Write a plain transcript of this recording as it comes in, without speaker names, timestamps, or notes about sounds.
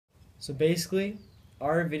So basically,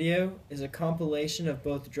 our video is a compilation of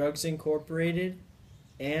both Drugs Incorporated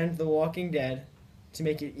and The Walking Dead to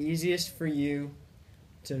make it easiest for you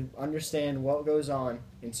to understand what goes on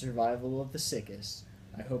in survival of the sickest.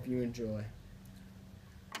 I hope you enjoy.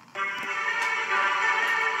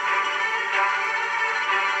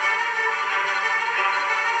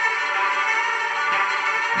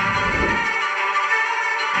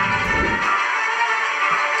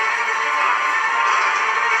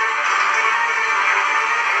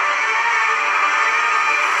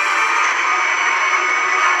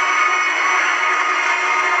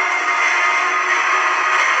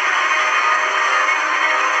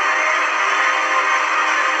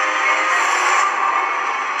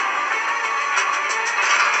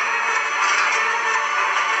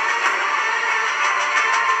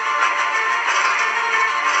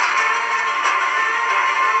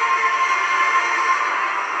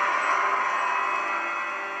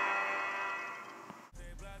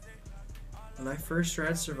 When I first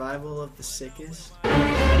read Survival of the Sickest,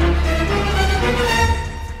 I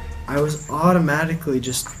was automatically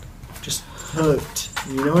just hooked.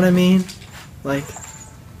 You know what I mean? Like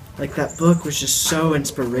that book was just so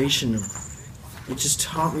inspirational. It just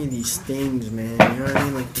taught me these things, man. You know what I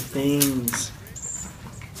mean? Like the things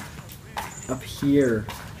up here,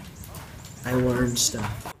 I learned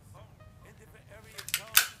stuff.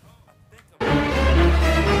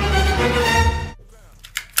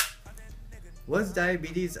 Was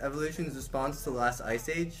diabetes evolution's response to the last ice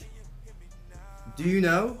age? Do you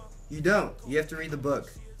know? You don't. You have to read the book.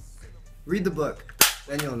 Read the book,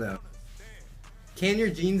 then you'll know. Can your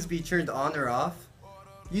genes be turned on or off?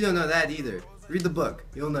 You don't know that either. Read the book,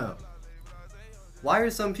 you'll know. Why are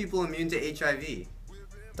some people immune to HIV?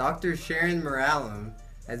 Dr. Sharon Morallum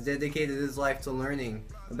has dedicated his life to learning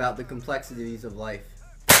about the complexities of life.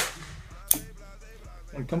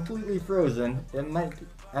 When completely frozen, it might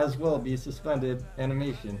as well be suspended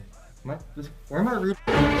animation. Where am I reading?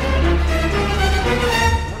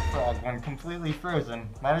 Frog, when completely frozen,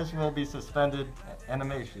 might as well be suspended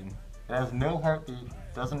animation. It has no heartbeat,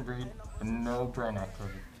 doesn't breathe, and no brain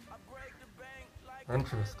activity.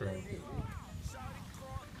 Interesting.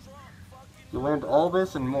 You learned all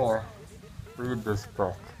this and more. Read this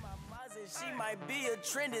book. She might be a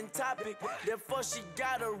trending topic, therefore she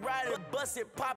gotta ride it, bust it, pop